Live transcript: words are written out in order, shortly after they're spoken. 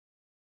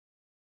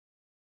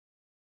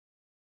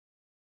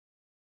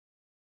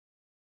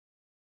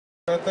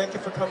And thank you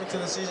for coming to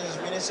the Seegene's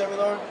mini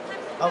seminar.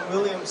 I'm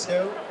William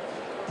Seo,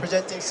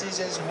 presenting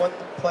Seegene's One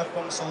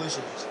Platform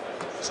Solutions.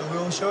 So we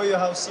will show you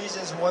how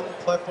Seegene's One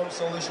Platform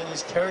Solution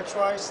is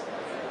characterized.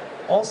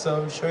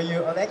 Also show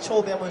you an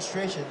actual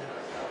demonstration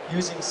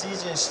using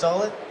Seegene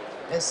Solid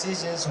and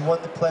Seegene's One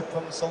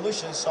Platform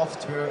Solution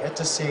software at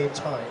the same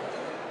time.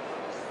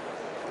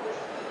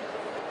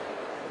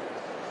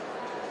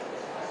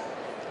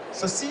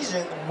 So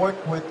Seegene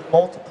works with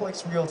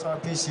multiplex real-time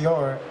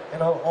PCR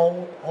and our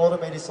own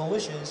automated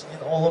solutions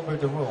in all over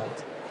the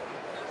world.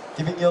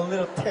 Giving you a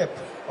little tip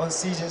on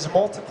Seegene's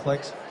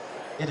multiplex,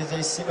 it is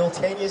a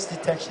simultaneous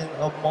detection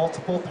of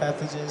multiple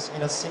pathogens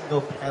in a single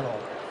panel,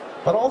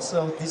 but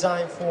also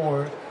designed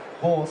for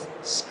both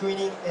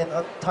screening and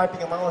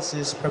typing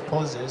analysis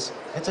purposes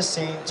at the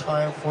same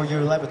time for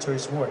your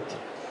laboratory's work.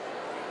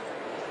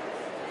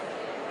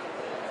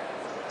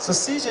 So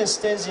Seegene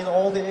stands in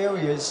all the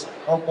areas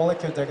of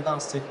molecular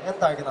diagnostic and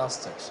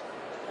diagnostics.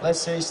 Let's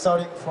say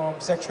starting from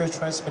sexually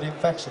transmitted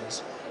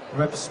infections,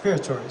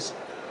 respiratories,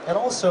 and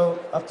also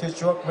up to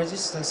drug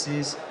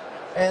resistances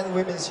and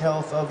women's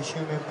health of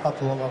human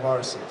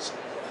papillomaviruses.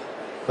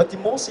 But the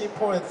most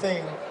important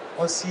thing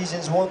on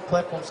Seegene's One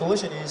Platform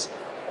Solution is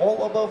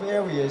all above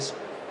areas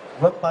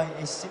run by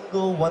a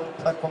single One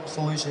Platform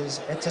Solutions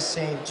at the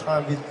same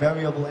time with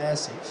variable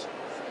assays.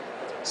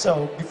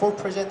 So, before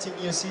presenting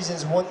you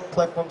Seegene's One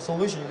Platform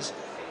Solutions,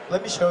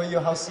 let me show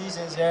you how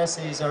Seegene's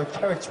assays are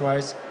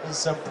characterized in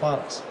some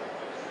products.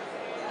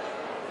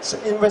 So,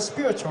 in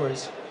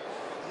respiratories,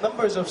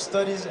 numbers of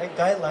studies and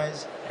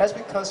guidelines has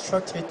been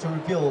constructed to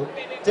reveal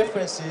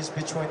differences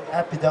between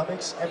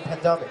epidemics and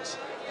pandemics.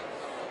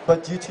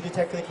 But due to the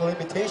technical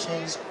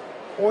limitations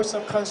or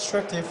some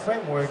constructive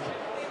framework,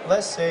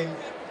 let's say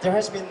there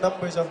has been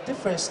numbers of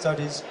different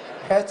studies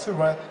had to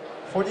run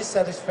for the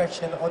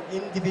satisfaction on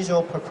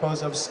individual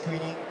purpose of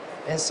screening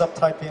and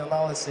subtyping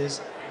analysis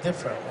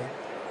differently.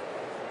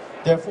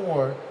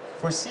 Therefore,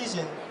 for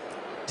Seegene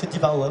to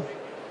develop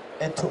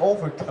and to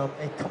overcome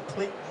a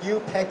complete new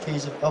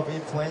package of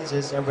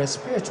influenzas and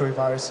respiratory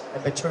virus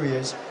and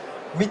bacteria,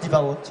 we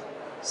developed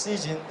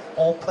Seegene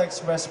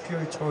all-plex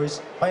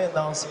respiratories by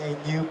announcing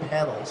a new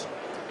panels.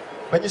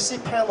 When you see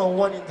panel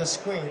 1 in the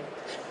screen,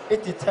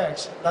 it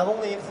detects not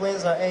only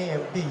influenza A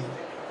and B,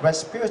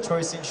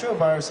 respiratory syncytial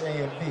virus A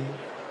and B,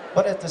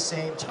 but at the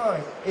same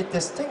time, it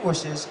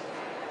distinguishes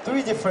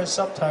 3 different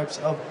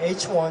subtypes of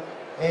H1,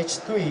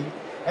 H3,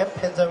 and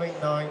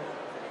pandemic 9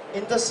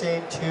 in the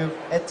same tube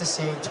at the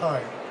same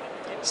time.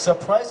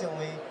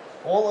 Surprisingly,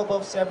 all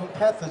above 7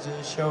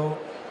 pathogens show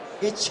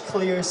each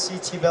clear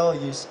CT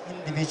values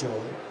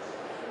individually.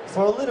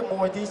 For a little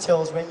more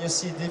details, when you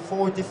see the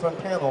 4 different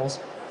panels,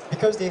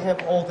 because they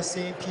have all the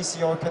same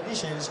PCR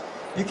conditions,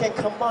 you can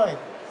combine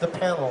the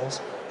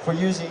panels for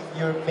using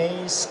your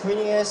main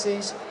screening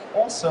assays,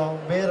 also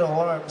red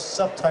alarm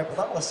subtype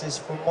analysis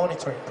for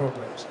monitoring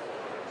programs.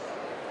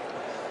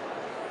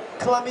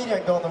 Chlamydia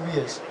and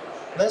gonorrhea.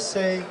 Let's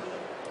say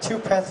 2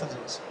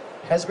 pathogens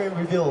has been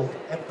revealed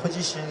and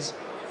positions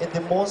in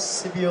the most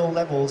severe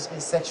levels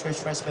in sexually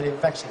transmitted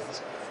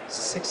infections,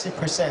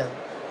 60%.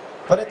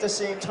 But at the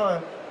same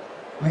time,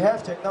 we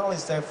have to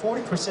acknowledge that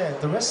 40%,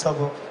 the rest of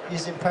them,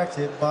 is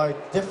impacted by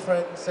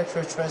different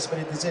sexually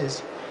transmitted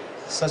disease,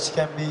 such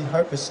can be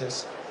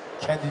herpes,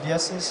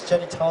 candidiasis,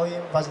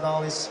 genitalium,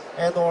 vaginalis,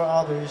 and or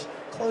others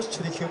close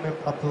to the human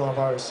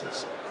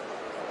papillomaviruses.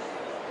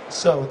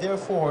 So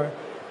therefore,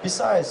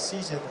 besides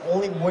Seegene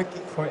only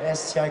working for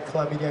STI,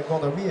 chlamydia, and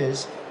gonorrhea,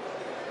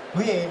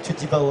 we aim to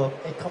develop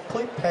a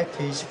complete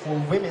package for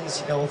women's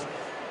health,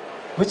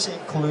 which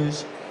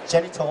includes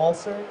genital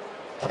ulcer,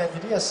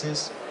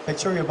 candidiasis,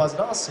 bacterial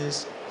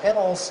vaginosis, and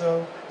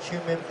also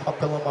human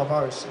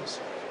papillomaviruses.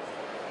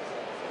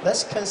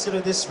 Let's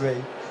consider this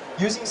way.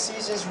 Using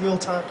Seegene's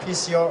real-time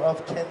PCR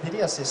of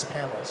candidiasis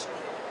panels,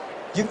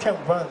 you can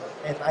run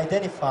and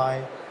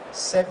identify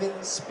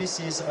 7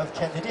 species of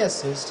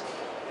candidiasis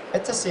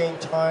at the same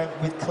time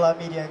with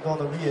chlamydia and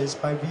gonorrhea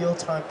by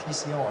real-time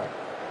PCR.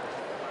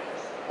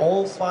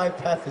 All 5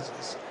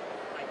 pathogens,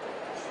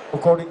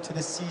 according to the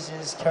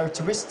Seegene's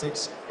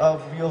characteristics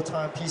of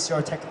real-time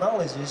PCR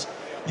technologies,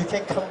 you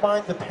can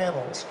combine the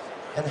panels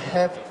and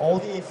have all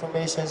the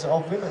information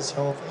of women's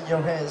health in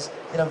your hands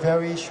in a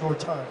very short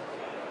time.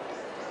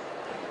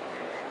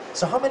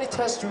 So how many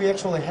tests do we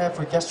actually have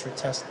for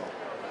gastrointestinal?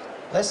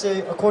 Let's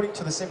say according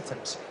to the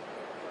symptoms,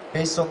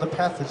 based on the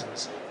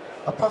pathogens,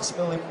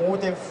 approximately more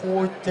than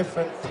 4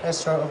 different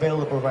tests are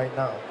available right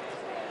now.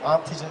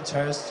 Antigen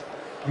test,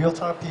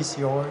 real-time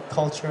PCR,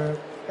 culture,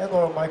 and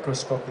or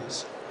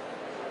microscopies.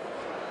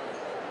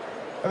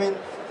 I mean,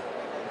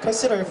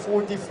 consider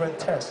 4 different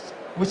tests,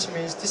 which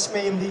means this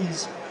may lead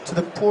to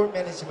the poor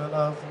management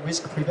of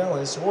risk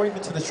prevalence or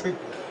even to the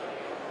treatment.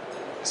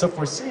 So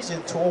for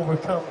Seegene to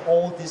overcome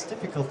all these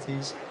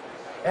difficulties,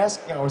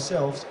 asking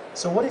ourselves,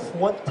 so what if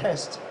one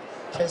test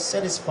can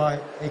satisfy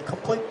a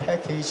complete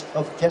package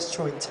of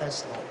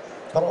gastrointestinal,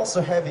 but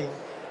also having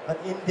an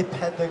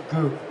independent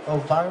group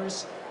of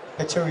virus,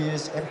 bacteria,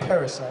 and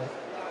parasite?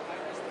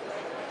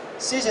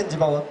 Seegene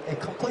developed a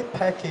complete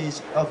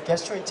package of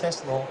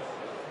gastrointestinal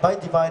by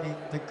dividing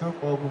the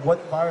group of one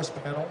virus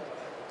panel,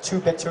 two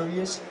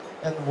bacteria,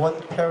 and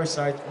one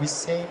parasite with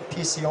same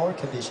PCR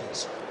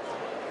conditions.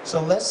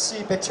 So let's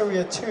see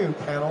bacteria 2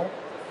 panel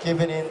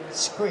given in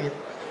screen.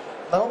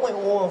 Not only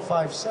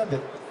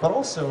 0157, but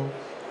also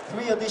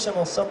 3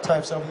 additional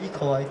subtypes of E.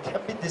 coli can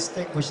be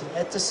distinguished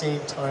at the same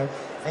time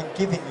and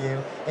giving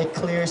you a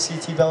clear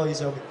CT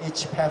values of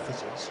each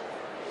pathogens.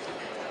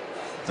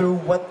 Through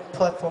one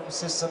platform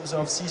systems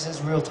of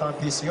Seegene's real-time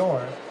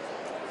PCR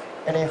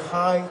and a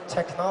high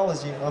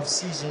technology of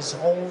Seegene's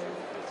own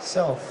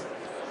self,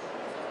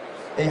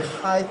 a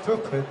high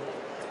throughput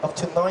up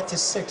to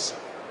 96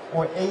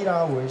 or 8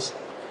 hours,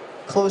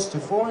 close to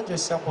 400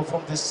 samples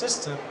from this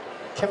system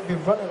can be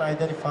run and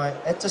identified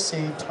at the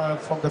same time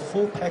from the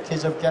full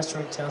package of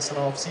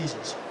gastrointestinal of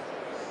Seegene's.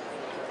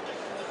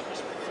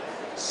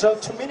 So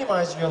to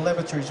minimize your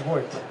laboratory's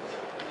work,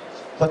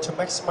 but to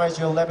maximize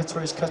your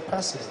laboratory's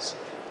capacities,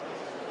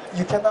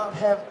 you cannot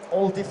have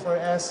all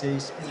different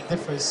assays in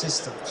different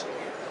systems.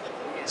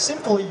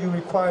 Simply, you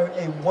require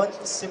a one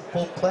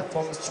simple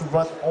platform to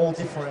run all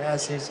different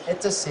assays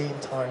at the same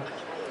time,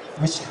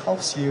 which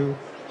helps you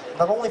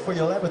not only for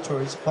your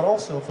laboratories, but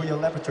also for your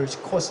laboratory's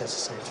costs at the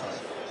same time.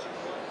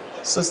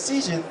 So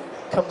Seegene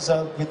comes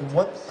out with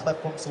one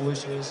platform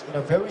solutions in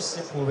a very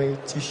simple way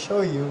to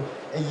show you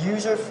a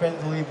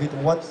user-friendly with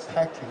one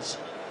package.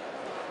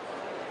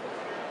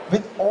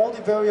 With all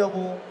the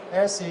variable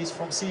assays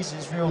from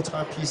Seegene's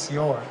real-time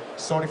PCR,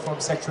 starting from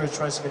sexually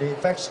transmitted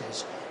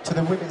infections to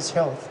the women's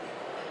health,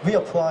 we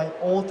apply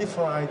all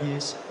different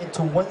ideas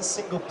into one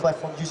single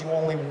platform using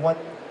only one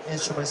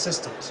instrument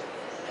systems.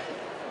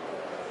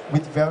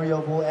 With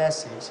variable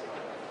assays,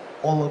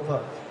 all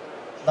above.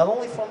 Not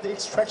only from the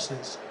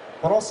extractions,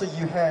 but also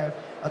you have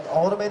an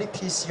automatic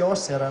PCR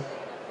setup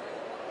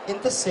in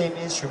the same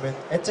instrument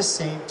at the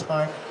same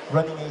time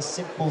running a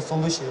simple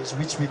solutions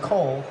which we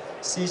call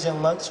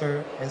Seegene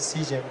Launcher and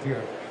Seegene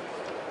Viewer.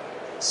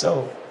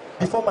 So,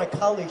 before my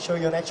colleagues show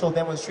you an actual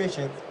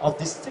demonstration, I'll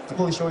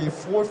distinctly show you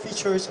 4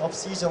 features of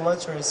Seegene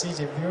Launcher and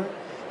Seegene Viewer,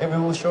 and we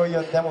will show you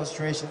a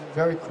demonstration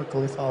very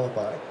quickly followed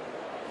by.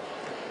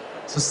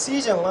 So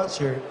Seegene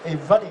Launcher, a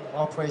running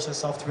operation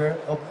software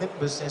of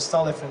Nimbus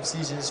installed from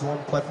Seegene's one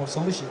platform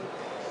solution,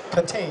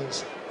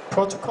 contains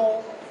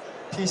protocol,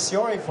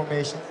 PCR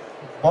information,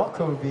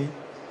 barcode read,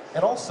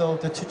 and also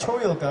the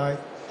tutorial guide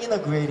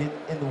integrated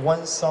in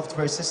one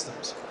software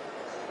systems.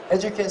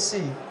 As you can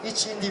see,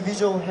 each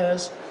individual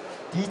has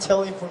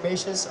detailed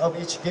information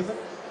of each given,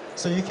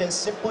 so you can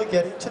simply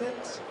get into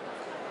it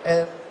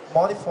and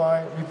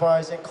modify,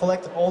 revise, and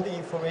collect all the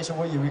information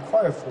what you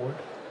require for.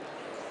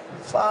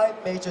 5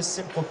 major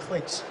simple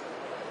clicks.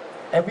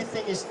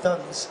 Everything is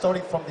done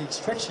starting from the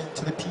extraction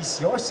to the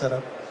PCR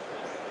setup.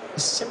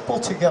 It's simple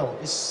to go.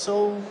 It's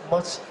so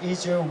much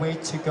easier way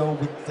to go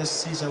with the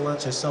Seegene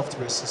Launcher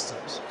software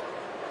systems.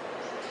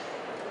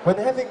 When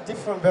having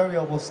different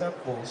variable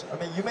samples,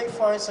 you may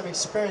find some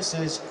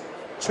experiences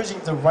choosing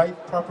the right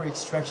proper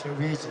extraction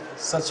reagent,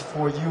 such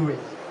for urine,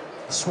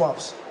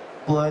 swabs,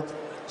 blood,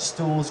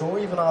 stools, or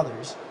even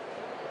others.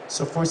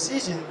 So for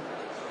Seegene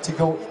to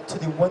go into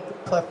the one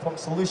platform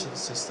solution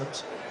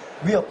systems,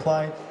 we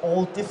applied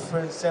all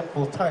different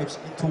sample types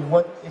into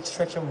one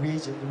extraction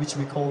reagent, which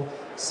we call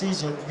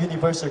Seegene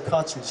Universal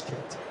Cartridge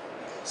Kit.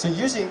 So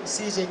using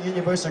Seegene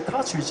Universal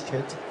Cartridge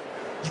Kit,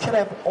 you can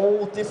have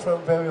all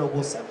different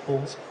variable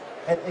samples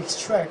and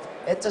extract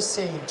at the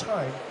same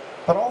time.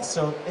 But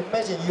also,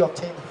 imagine you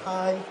obtain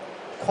high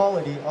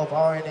quality of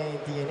RNA and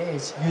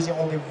DNAs using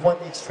only one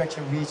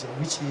extraction reagent,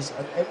 which is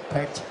an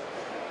impact,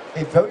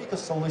 a very good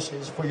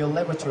solution for your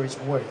laboratory's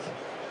work.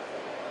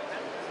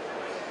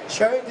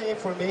 Sharing the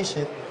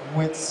information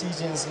with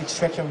Seegene's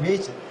extraction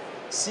reagent,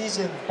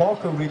 Seegene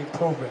barcode reading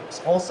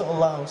programs also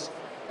allows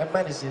and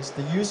manages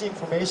the user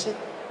information,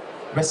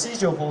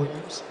 residual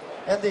volumes,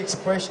 and the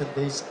expression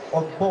dates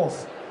on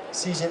both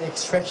Seegene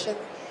extraction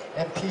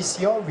and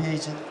PCR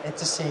reagent at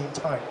the same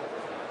time.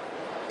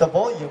 The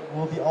volume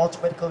will be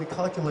automatically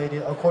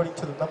calculated according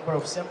to the number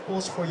of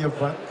samples for your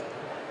run,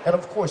 and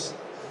of course,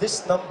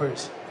 these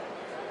numbers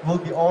will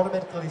be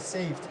automatically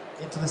saved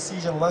into the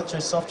Seegene Launcher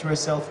software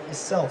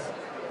itself.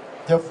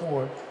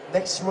 Therefore,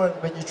 next run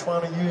when you're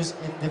trying to use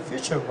in the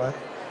future run,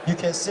 you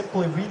can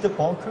simply read the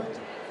barcode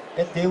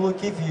and they will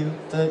give you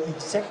the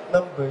exact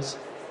numbers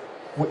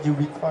what you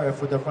require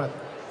for the run.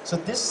 So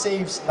this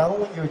saves not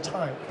only your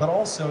time, but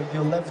also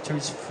your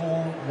laboratory's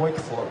full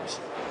workflows.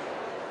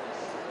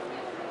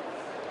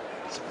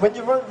 When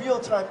you run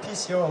real-time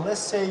PCR, let's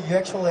say you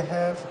actually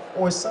have,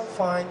 or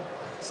find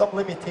some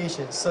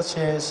limitations, such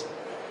as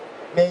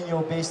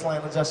manual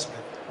baseline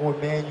adjustment or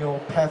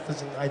manual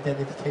pathogen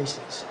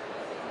identifications.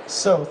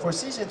 So for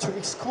Seegene to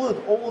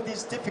exclude all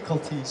these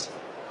difficulties,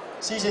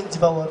 Seegene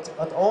developed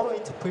an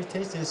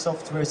auto-interpretation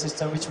software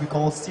system which we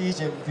call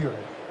Seegene Viewer.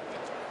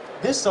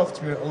 This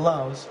software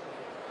allows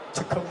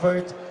to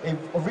convert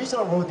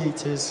original raw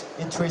data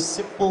into a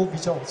simple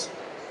results.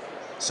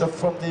 So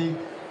from the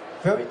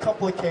very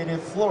complicated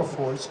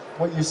fluorophores,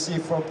 what you see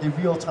from the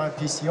real-time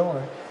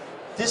PCR,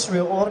 This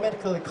will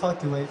automatically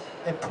calculate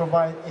and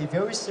provide a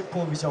very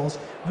simple result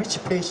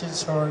which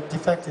patients are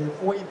defective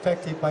or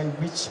infected by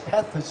which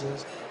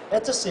pathogens.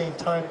 At the same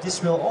time,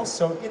 this will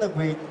also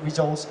integrate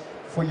results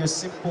for your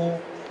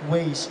simple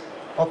ways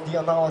of the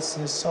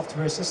analysis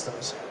software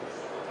systems.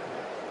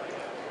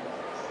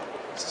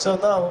 So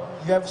now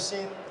you have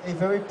seen a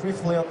very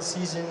briefly on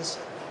Seegene's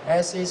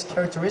assays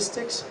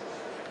characteristics.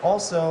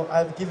 Also,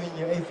 I've given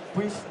you a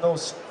brief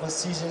notes on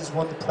Seegene's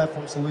one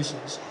platform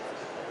solutions.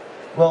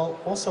 Well,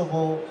 also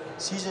for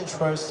Seegene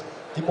Trust,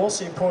 the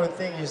most important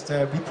thing is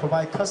that we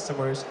provide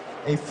customers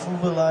a full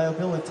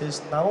reliability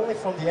not only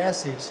from the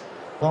assays,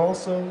 but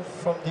also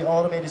from the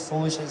automated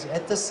solutions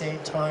at the same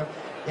time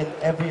in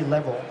every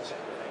level.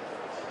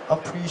 I'm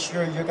pretty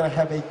sure you're going to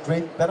have a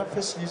great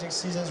benefits using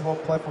Seegene's one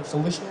platform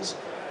solutions,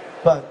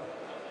 but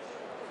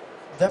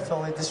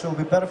definitely this will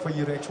be better for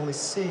you to actually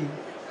see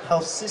how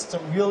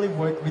systems really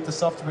work with the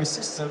software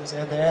systems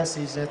and the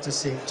assays at the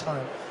same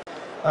time.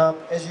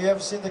 As you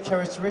have seen the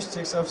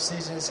characteristics of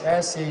Seegene's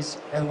assays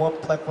and one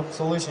platform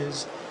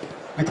solutions,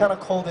 we kind of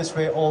call this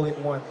way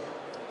all-in-one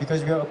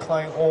because we are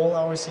applying all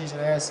our Seegene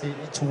assay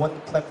into one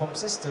platform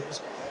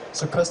systems,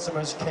 so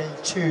customers can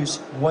choose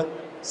one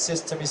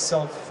system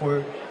itself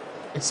for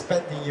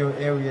expanding your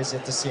areas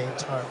at the same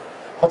time.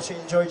 Hope you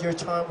enjoyed your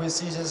time with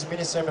Seegene's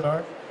mini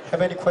seminar.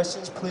 Have any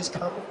questions, please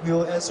come. We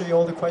will answer you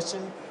all the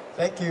questions.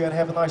 Thank you and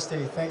have a nice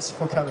day. Thanks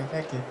for coming.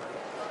 Thank you.